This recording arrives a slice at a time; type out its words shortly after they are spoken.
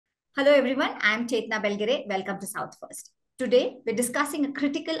Hello everyone, I am Chetna Belgere. Welcome to South First. Today, we're discussing a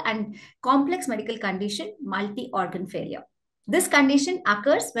critical and complex medical condition, multi-organ failure. This condition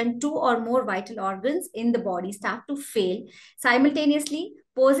occurs when two or more vital organs in the body start to fail simultaneously,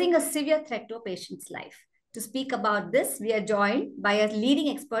 posing a severe threat to a patient's life. To speak about this, we are joined by a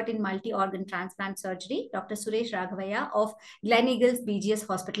leading expert in multi-organ transplant surgery, Dr. Suresh Raghavaya of Gleneagles BGS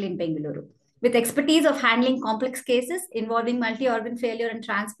Hospital in Bengaluru. With expertise of handling complex cases involving multi-organ failure and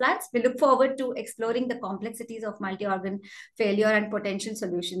transplants, we look forward to exploring the complexities of multi-organ failure and potential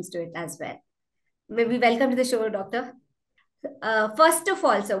solutions to it as well. We welcome to the show, Doctor. First of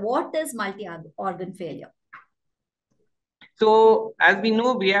all, so what is multi-organ failure? So, as we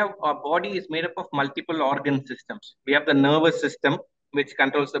know, our body is made up of multiple organ systems. We have the nervous system, which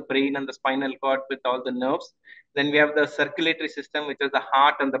controls the brain and the spinal cord with all the nerves. Then we have the circulatory system, which is the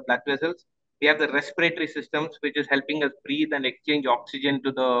heart and the blood vessels. We have the respiratory systems, which is helping us breathe and exchange oxygen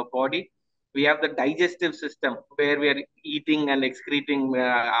to the body. We have the digestive system, where we are eating and excreting,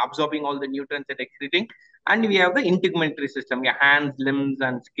 absorbing all the nutrients and excreting. And we have the integumentary system, your hands, limbs,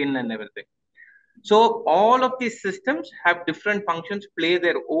 and skin and everything. So all of these systems have different functions, play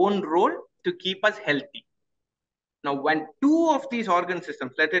their own role to keep us healthy. Now, when two of these organ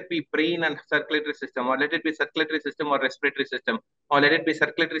systems, let it be brain and circulatory system, or let it be circulatory system or respiratory system, or let it be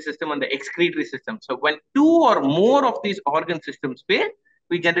circulatory system and the excretory system. So when two or more of these organ systems fail,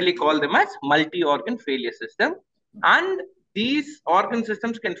 we generally call them as multi-organ failure system. And these organ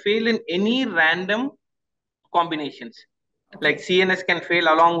systems can fail in any random combinations. Like CNS can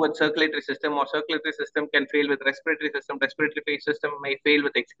fail along with circulatory system, or circulatory system can fail with respiratory system may fail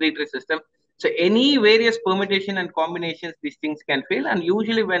with excretory system. So any various permutation and combinations, these things can fail. And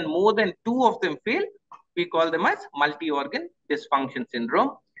usually when more than two of them fail, we call them as multi-organ dysfunction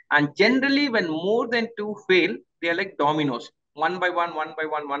syndrome. And generally when more than two fail, they are like dominoes. One by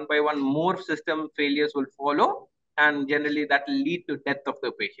one, more system failures will follow. And generally that will lead to death of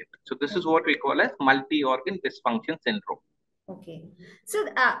the patient. So this is what we call as multi-organ dysfunction syndrome. Okay. So,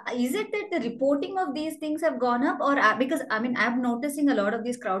 is it that the reporting of these things have gone up, or because I'm noticing a lot of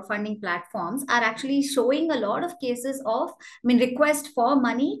these crowdfunding platforms are actually showing a lot of cases of, request for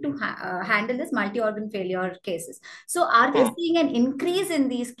money to handle this multi-organ failure cases. So, are they seeing an increase in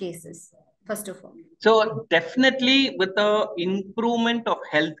these cases, first of all? So, definitely with the improvement of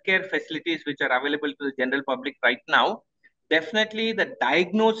healthcare facilities which are available to the general public right now, definitely the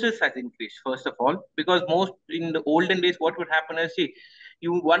diagnosis has increased, first of all, because most in the olden days, what would happen is, see,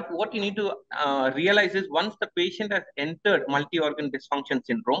 what you need to realize is once the patient has entered multi-organ dysfunction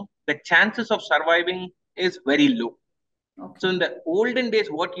syndrome, the chances of surviving is very low. Okay. So in the olden days,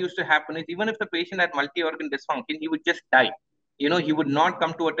 what used to happen is even if the patient had multi-organ dysfunction, he would just die. He would not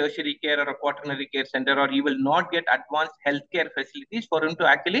come to a tertiary care or a quaternary care center, or he will not get advanced healthcare facilities for him to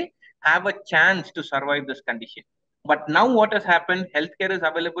actually have a chance to survive this condition. But now what has happened, healthcare is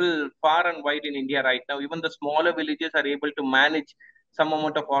available far and wide in India right now. Even the smaller villages are able to manage some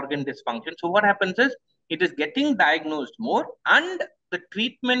amount of organ dysfunction. So what happens is it is getting diagnosed more, and the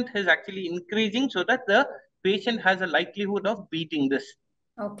treatment is actually increasing so that the patient has a likelihood of beating this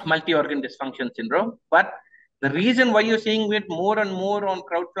multi-organ dysfunction syndrome. But the reason why you're seeing it more and more on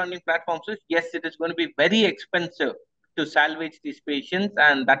crowdfunding platforms is, yes, it is going to be very expensive to salvage these patients,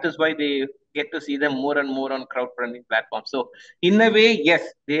 and that is why they get to see them more and more on crowdfunding platforms. So in a way, yes,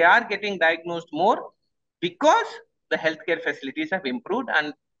 they are getting diagnosed more because the healthcare facilities have improved,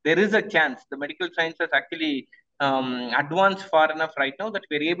 and there is a chance the medical science has actually advanced far enough right now that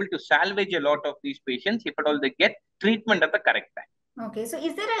we're able to salvage a lot of these patients if at all they get treatment at the correct time. Okay, so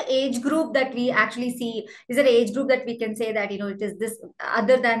is there an age group that we actually see? Is there an age group that we can say that, it is this,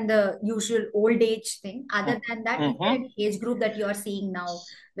 other than the usual old age thing, other than that, is there an age group that you are seeing now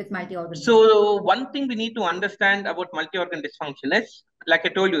with multi-organ? So one thing we need to understand about multi-organ dysfunction is, like I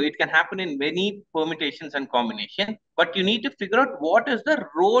told you, it can happen in many permutations and combinations, but you need to figure out what is the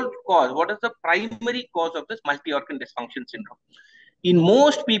role cause, what is the primary cause of this multi-organ dysfunction syndrome. In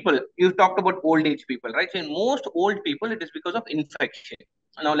most people, you talked about old age people, right? So in most old people, it is because of infection.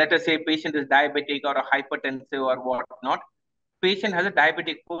 Now, let us say a patient is diabetic or a hypertensive or whatnot. Patient has a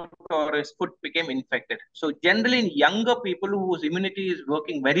diabetic foot or his foot became infected. So generally in younger people whose immunity is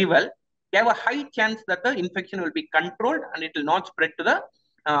working very well, they have a high chance that the infection will be controlled and it will not spread to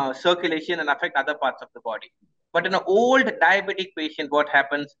the circulation and affect other parts of the body. But in an old diabetic patient, what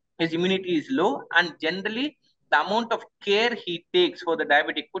happens? His immunity is low, and generally the amount of care he takes for the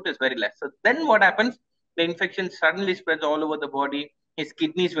diabetic foot is very less. So then what happens? The infection suddenly spreads all over the body. His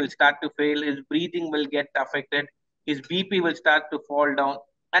kidneys will start to fail. His breathing will get affected. His BP will start to fall down.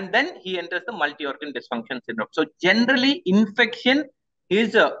 And then he enters the multi-organ dysfunction syndrome. So generally, infection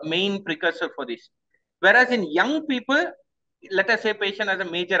is a main precursor for this. Whereas in young people, let us say patient has a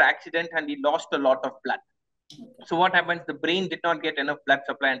major accident and he lost a lot of blood. So what happens? The brain did not get enough blood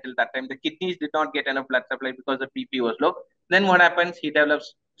supply until that time. The kidneys did not get enough blood supply because the PP was low. Then what happens? He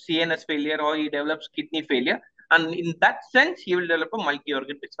develops CNS failure or he develops kidney failure. And in that sense, he will develop a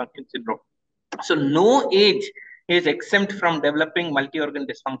multi-organ dysfunction syndrome. So no age is exempt from developing multi-organ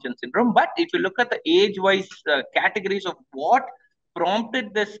dysfunction syndrome. But if you look at the age-wise categories of what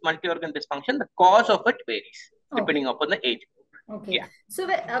prompted this multi-organ dysfunction, the cause of it varies depending upon the age. Okay. Yeah. So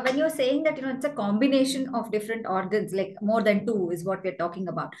when you're saying that, it's a combination of different organs, like more than two is what we're talking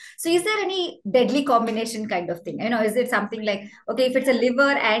about. So is there any deadly combination kind of thing? Is it something like, okay, if it's a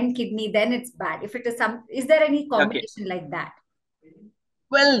liver and kidney, then it's bad. If it is is there any combination like that?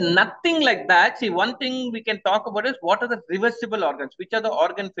 Well, nothing like that. See, one thing we can talk about is what are the reversible organs? Which are the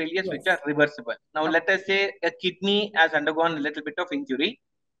organ failures which are reversible? Now, let us say a kidney has undergone a little bit of injury.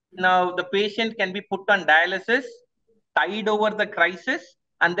 Now, the patient can be put on dialysis, tide over the crisis,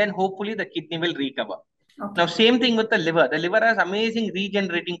 and then hopefully the kidney will recover. Okay. Now, same thing with the liver. The liver has amazing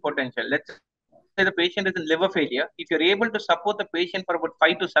regenerating potential. Let's say the patient is in liver failure. If you're able to support the patient for about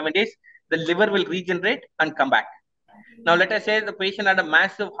 5 to 7 days, the liver will regenerate and come back. Now, let us say the patient had a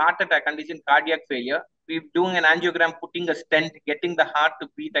massive heart attack and is in cardiac failure. We're doing an angiogram, putting a stent, getting the heart to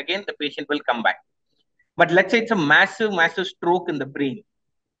beat again, the patient will come back. But let's say it's a massive, massive stroke in the brain.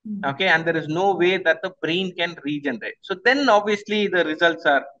 Okay, and there is no way that the brain can regenerate. So then obviously the results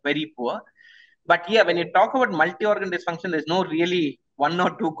are very poor. But yeah, when you talk about multi-organ dysfunction, there's no really one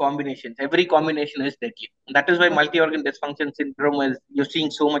or two combinations. Every combination is deadly. That is why multi-organ dysfunction syndrome is, you're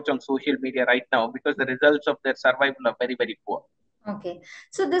seeing so much on social media right now, because the results of their survival are very, very poor. Okay,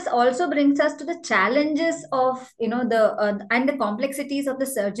 so this also brings us to the challenges of and the complexities of the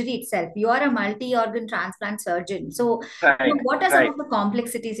surgery itself. You are a multi-organ transplant surgeon, so what are some of the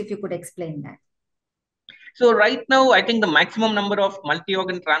complexities, if you could explain that? So right now, I think the maximum number of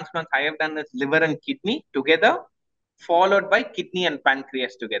multi-organ transplants I have done is liver and kidney together, followed by kidney and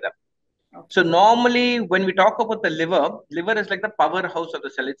pancreas together. Okay. So normally when we talk about the liver is like the powerhouse of the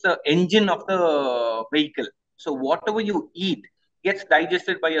cell. It's the engine of the vehicle. So whatever you eat gets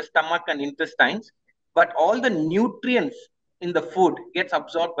digested by your stomach and intestines, but all the nutrients in the food gets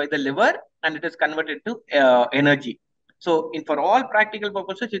absorbed by the liver and it is converted to energy. So for all practical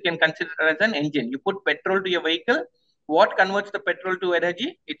purposes, you can consider it as an engine. You put petrol to your vehicle. What converts the petrol to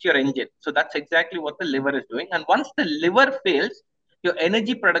energy? It's your engine. So that's exactly what the liver is doing. And once the liver fails, your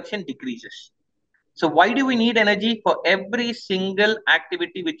energy production decreases. So why do we need energy? For every single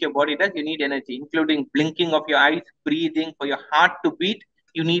activity which your body does, you need energy, including blinking of your eyes, breathing, for your heart to beat,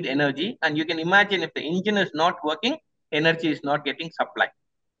 you need energy. And you can imagine if the engine is not working, energy is not getting supplied.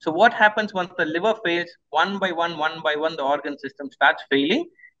 So what happens once the liver fails? One by one, the organ system starts failing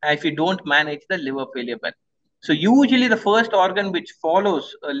if you don't manage the liver failure well. So usually the first organ which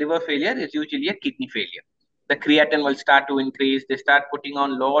follows a liver failure is usually a kidney failure. The creatinine will start to increase. They start putting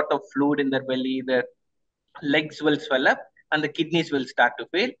on a lot of fluid in their belly. Their legs will swell up and the kidneys will start to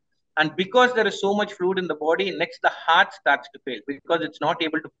fail. And because there is so much fluid in the body, next the heart starts to fail because it's not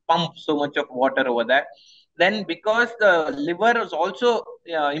able to pump so much of water over there. Then because the liver is also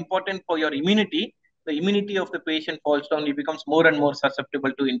important for your immunity, the immunity of the patient falls down. He becomes more and more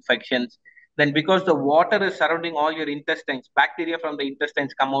susceptible to infections. Then because the water is surrounding all your intestines, bacteria from the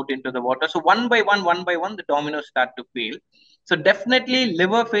intestines come out into the water. So one by one, the dominoes start to fail. So definitely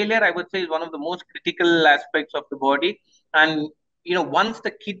liver failure, I would say, is one of the most critical aspects of the body. And, once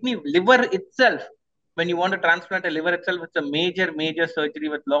the liver itself, when you want to transplant a liver itself, it's a major, major surgery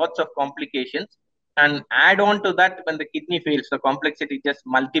with lots of complications. And add on to that, when the kidney fails, the complexity just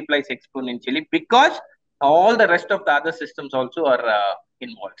multiplies exponentially because all the rest of the other systems also are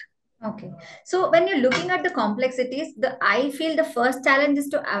involved. Okay. So when you're looking at the complexities, I feel the first challenge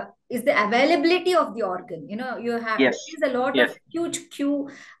is is the availability of the organ. You have there's a lot of huge queue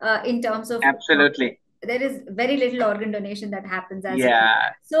in terms of absolutely. There is very little organ donation that happens as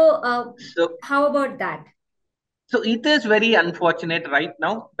well. So how about that? So it is very unfortunate right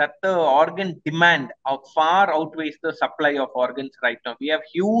now that the organ demand far outweighs the supply of organs right now. We have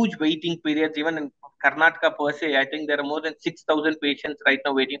huge waiting periods, even in Karnataka per se. I think there are more than 6,000 patients right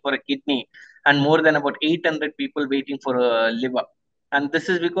now waiting for a kidney and more than about 800 people waiting for a liver. And this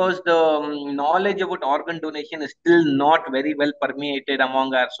is because the knowledge about organ donation is still not very well permeated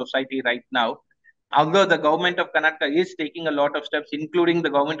among our society right now. Although the government of Karnataka is taking a lot of steps, including the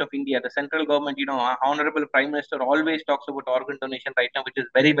government of India, the central government, our Honorable Prime Minister always talks about organ donation right now, which is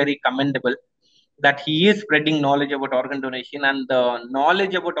very, very commendable, that he is spreading knowledge about organ donation, and the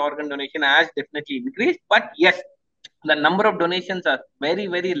knowledge about organ donation has definitely increased. But yes, The number of donations are very,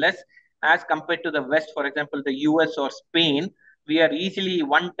 very less as compared to the West. For example, the US or Spain, we are easily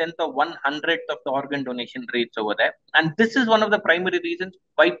 1/10 or 1/100th of the organ donation rates over there. And this is one of the primary reasons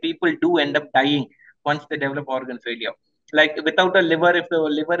why people do end up dying once they develop organ failure. Like without a liver, if the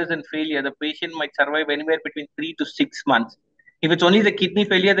liver is in failure, the patient might survive anywhere between 3 to 6 months. If it's only the kidney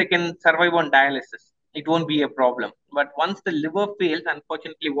failure, they can survive on dialysis. It won't be a problem. But once the liver fails,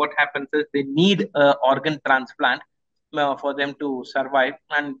 unfortunately, what happens is they need an organ transplant for them to survive.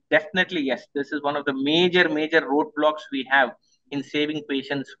 And definitely, yes, this is one of the major roadblocks we have in saving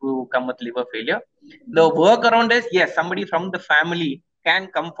patients who come with liver failure. The workaround is, yes, somebody from the family can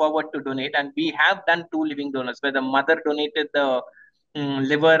come forward to donate. And we have done 2 living donors where the mother donated the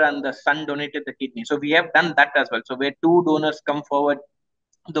liver and the son donated the kidney. So we have done that as well. So where 2 donors come forward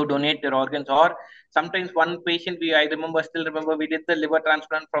to donate their organs, or sometimes one patient, I still remember, we did the liver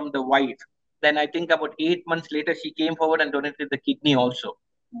transplant from the wife. Then I think about 8 months later, she came forward and donated the kidney also.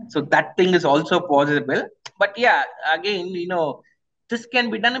 So that thing is also possible. But yeah, again, this can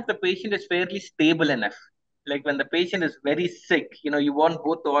be done if the patient is fairly stable enough. Like when the patient is very sick, you want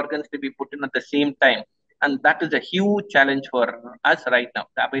both the organs to be put in at the same time. And that is a huge challenge for us right now,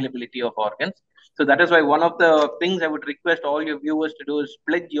 the availability of organs. So that is why one of the things I would request all your viewers to do is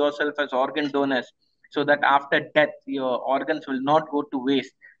pledge yourself as organ donors, so that after death, your organs will not go to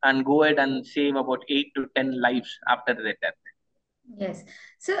waste, and go ahead and save about 8 to 10 lives after their death. Yes.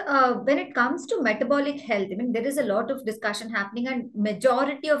 So when it comes to metabolic health, I mean, there is a lot of discussion happening, and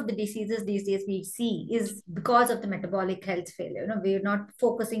majority of the diseases these days we see is because of the metabolic health failure. We're not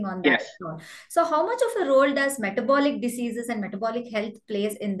focusing on that Yes. at all. So how much of a role does metabolic diseases and metabolic health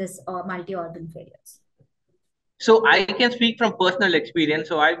plays in this multi-organ failures? So I can speak from personal experience.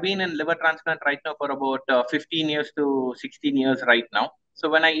 So I've been in liver transplant right now for about 15 years to 16 years right now. So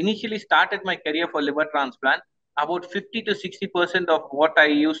when I initially started my career for liver transplant, about 50 to 60% of what I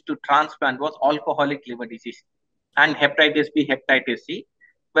used to transplant was alcoholic liver disease and hepatitis B, hepatitis C.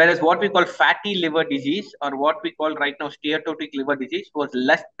 Whereas what we call fatty liver disease, or what we call right now steatotic liver disease, was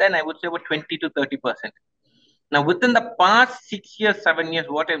less than, I would say, about 20 to 30%. Now, within the past 6 years, 7 years,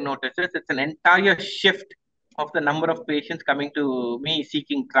 what I've noticed is it's an entire shift of the number of patients coming to me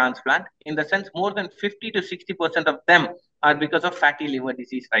seeking transplant. In the sense, more than 50 to 60% of them are because of fatty liver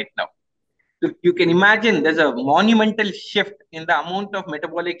disease right now. So you can imagine there's a monumental shift in the amount of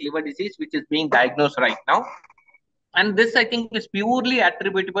metabolic liver disease which is being diagnosed right now. And this, I think, is purely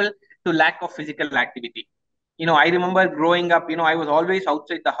attributable to lack of physical activity. I remember growing up, I was always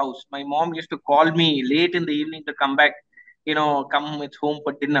outside the house. My mom used to call me late in the evening to come back, come it's home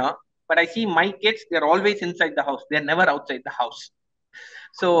for dinner. But I see my kids, they're always inside the house. They're never outside the house.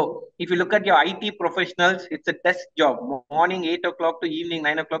 So if you look at your IT professionals, it's a desk job. Morning 8 o'clock to evening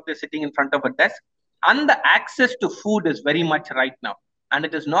 9 o'clock, they're sitting in front of a desk. And the access to food is very much right now. And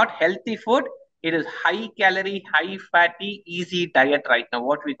it is not healthy food. It is high calorie, high fatty, easy diet right now,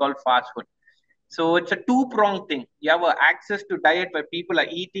 what we call fast food. So it's a two-pronged thing. You have access to diet where people are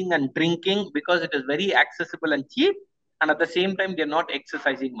eating and drinking because it is very accessible and cheap. And at the same time, they're not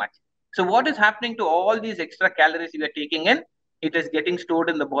exercising much. So what is happening to all these extra calories you are taking in? It is getting stored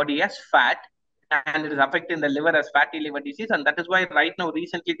in the body as fat, and it is affecting the liver as fatty liver disease. And that is why right now,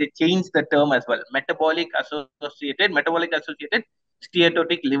 recently, they changed the term as well. Metabolic associated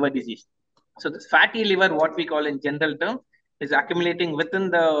steatotic liver disease. So this fatty liver, what we call in general terms, is accumulating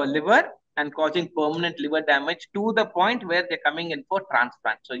within the liver and causing permanent liver damage to the point where they're coming in for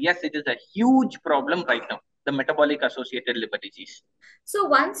transplant. So yes, it is a huge problem right now, the metabolic associated liver disease. So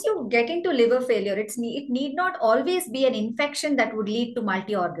once you get into liver failure, it need not always be an infection that would lead to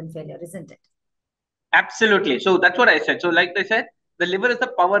multi-organ failure, isn't it? Absolutely. So that's what I said. So like I said, the liver is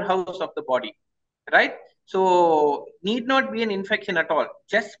the powerhouse of the body, right? So need not be an infection at all.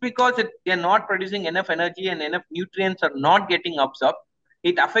 Just because they're not producing enough energy and enough nutrients are not getting absorbed,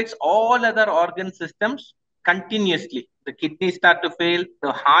 it affects all other organ systems continuously. The kidneys start to fail,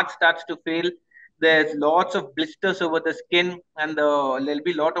 the heart starts to fail. There's lots of blisters over the skin, and there'll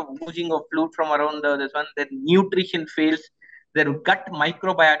be a lot of oozing of fluid from around this one. Their nutrition fails, their gut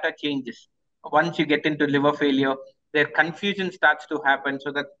microbiota changes. Once you get into liver failure, their confusion starts to happen.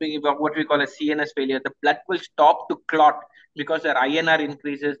 So that's what we call a CNS failure. The blood will stop to clot because their INR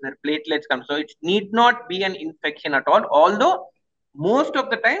increases, their platelets come. So it need not be an infection at all. Although most of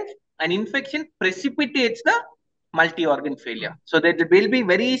the times an infection precipitates the multi-organ failure. So they will be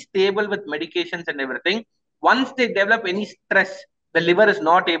very stable with medications and everything. Once they develop any stress, the liver is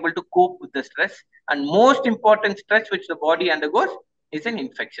not able to cope with the stress. And most important stress which the body undergoes is an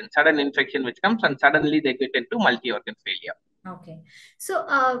infection, sudden infection which comes, and suddenly they get into multi-organ failure. Okay. So,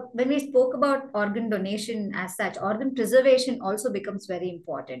 when we spoke about organ donation as such, organ preservation also becomes very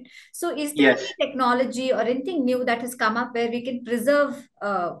important. So, is there Yes. any technology or anything new that has come up where we can preserve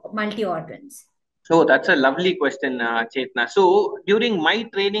multi organs? So that's a lovely question, Chetna. So during my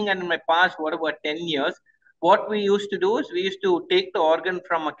training and in my past, what about 10 years, what we used to do is we used to take the organ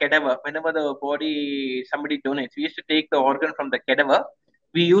from a cadaver. Whenever the body somebody donates, we used to take the organ from the cadaver.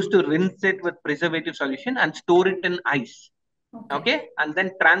 We used to rinse it with preservative solution and store it in ice. Okay. Okay, and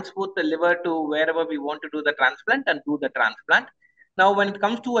then transport the liver to wherever we want to do the transplant and do the transplant. Now, when it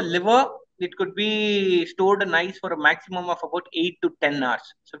comes to a liver, it could be stored in ice for a maximum of about 8 to 10 hours.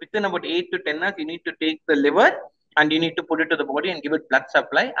 So within about 8 to 10 hours, you need to take the liver and you need to put it to the body and give it blood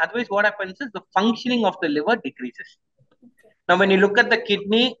supply. Otherwise, what happens is the functioning of the liver decreases. Now, when you look at the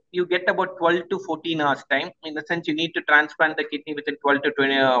kidney, you get about 12 to 14 hours time. In the sense, you need to transplant the kidney within 12 to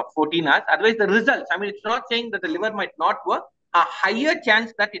 20, 14 hours. Otherwise, the results, I mean, it's not saying that the liver might not work, a higher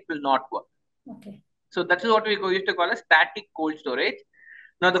chance that it will not work. Okay. So that is what we used to call a static cold storage.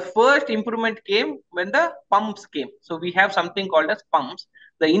 Now, the first improvement came when the pumps came. So we have something called as pumps.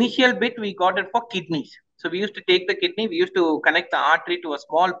 The initial bit we got it for kidneys. So we used to take the kidney, we used to connect the artery to a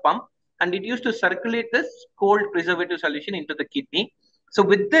small pump, and it used to circulate this cold preservative solution into the kidney. So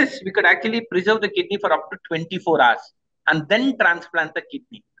with this, we could actually preserve the kidney for up to 24 hours and then transplant the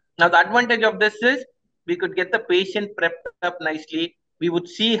kidney. Now, the advantage of this is we could get the patient prepped up nicely. We would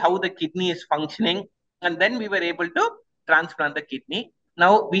see how the kidney is functioning, and then we were able to transplant the kidney.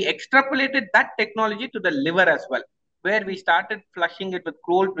 Now, we extrapolated that technology to the liver as well, where we started flushing it with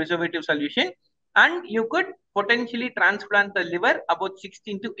cold preservative solution, and you could potentially transplant the liver about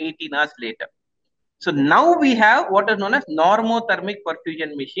 16 to 18 hours later. So now we have what is known as normothermic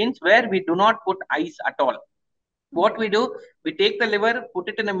perfusion machines, where we do not put ice at all. What we do, we take the liver, put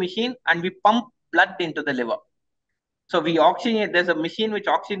it in a machine, and we pump blood into the liver. So we oxygenate, there's a machine which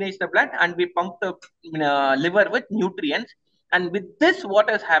oxygenates the blood, and we pump the liver with nutrients. And with this, what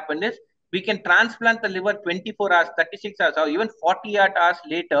has happened is we can transplant the liver 24 hours, 36 hours, or even 48 hours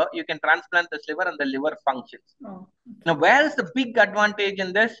later, you can transplant this liver and the liver functions. Oh, now, where is the big advantage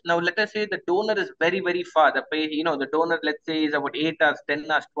in this? Now, let us say the donor is very, very far. The donor, let's say, is about 8 hours,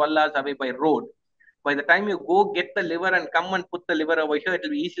 10 hours, 12 hours away by road. By the time you go get the liver and come and put the liver over here, it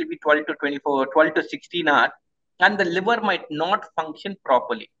will easily be 12 to 24, 12 to 16 hours, and the liver might not function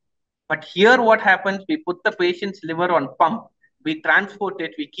properly. But here, what happens? We put the patient's liver on pump, we transport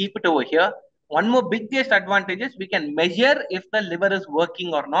it, we keep it over here. One more biggest advantage is we can measure if the liver is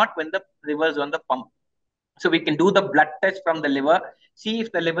working or not when the liver is on the pump. So we can do the blood test from the liver, see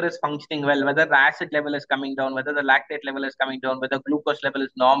if the liver is functioning well, whether the acid level is coming down, whether the lactate level is coming down, whether glucose level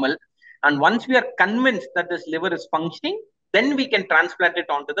is normal. And once we are convinced that this liver is functioning, then we can transplant it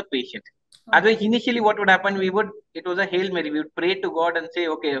onto the patient. okay. Otherwise, initially what would happen, it was a Hail Mary. We would pray to God and say,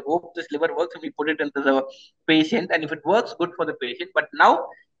 okay, hope this liver works, and we put it into the patient. And if it works, good for the patient. But now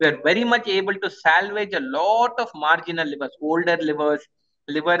we are very much able to salvage a lot of marginal livers, older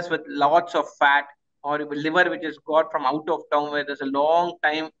livers with lots of fat, or a liver which is got from out of town where there's a long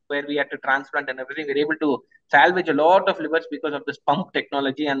time where we had to transplant and everything. We're able to salvage a lot of livers because of this pump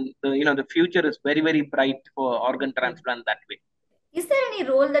technology, and the future is very, very bright for organ transplant that way. Is there any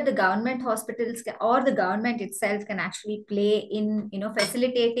role that the government hospitals or the government itself can actually play in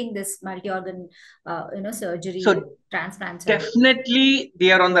facilitating this multi-organ surgery So and transplant surgery? definitely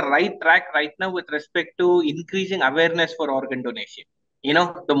they are on the right track right now with respect to increasing awareness for organ donation.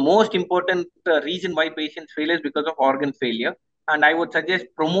 The most important reason why patients fail is because of organ failure. And I would suggest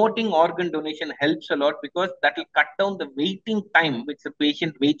promoting organ donation helps a lot, because that will cut down the waiting time which the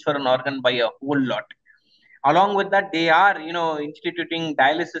patient waits for an organ by a whole lot. Along with that, they are, instituting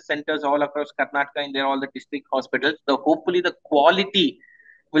dialysis centers all across Karnataka in all the district hospitals. So hopefully the quality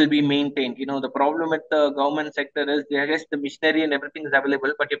will be maintained. The problem with the government sector is, yes, the machinery and everything is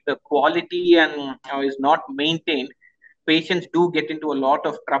available, but if the quality and is not maintained, patients do get into a lot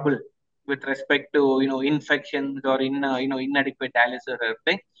of trouble with respect to infections or inadequate dialysis or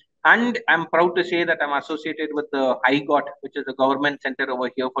everything. And I'm proud to say that I'm associated with the IGOT, which is a government center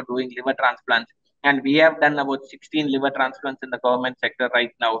over here for doing liver transplants. And we have done about 16 liver transplants in the government sector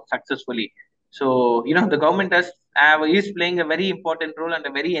right now successfully. So, the government is playing a very important role and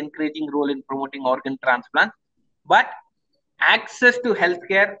a very encouraging role in promoting organ transplants. But access to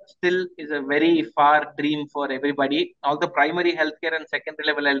healthcare still is a very far dream for everybody. All the primary healthcare and secondary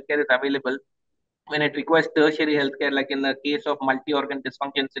level healthcare is available. When it requires tertiary healthcare, like in the case of multi-organ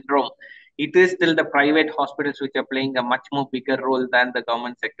dysfunction syndrome, it is still the private hospitals which are playing a much more bigger role than the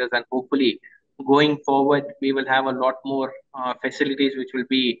government sectors. And hopefully, going forward, we will have a lot more facilities which will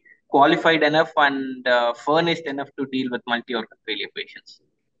be qualified enough and furnished enough to deal with multi-organ failure patients.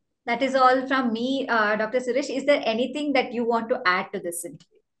 That is all from me, Dr. Suresh. Is there anything that you want to add to this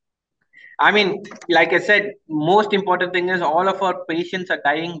interview? I mean, like I said, most important thing is all of our patients are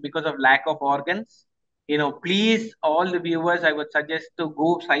dying because of lack of organs. Please, all the viewers, I would suggest to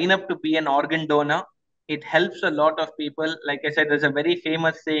go sign up to be an organ donor. It helps a lot of people. Like I said, there's a very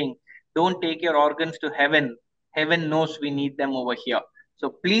famous saying, don't take your organs to heaven. Heaven knows we need them over here.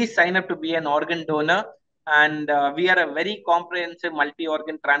 So please sign up to be an organ donor. And we are a very comprehensive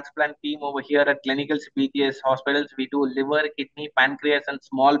multi-organ transplant team over here at Clinical CPGS Hospitals. We do liver, kidney, pancreas, and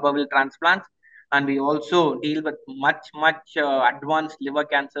small bowel transplants. And we also deal with much advanced liver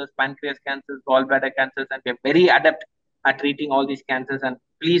cancers, pancreas cancers, gallbladder cancers, and we're very adept at treating all these cancers. And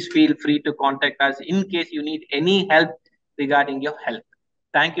please feel free to contact us in case you need any help regarding your health.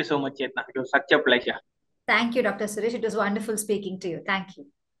 Thank you so much, Chetna. It was such a pleasure. Thank you, Dr. Suresh. It was wonderful speaking to you. Thank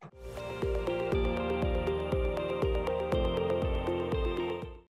you.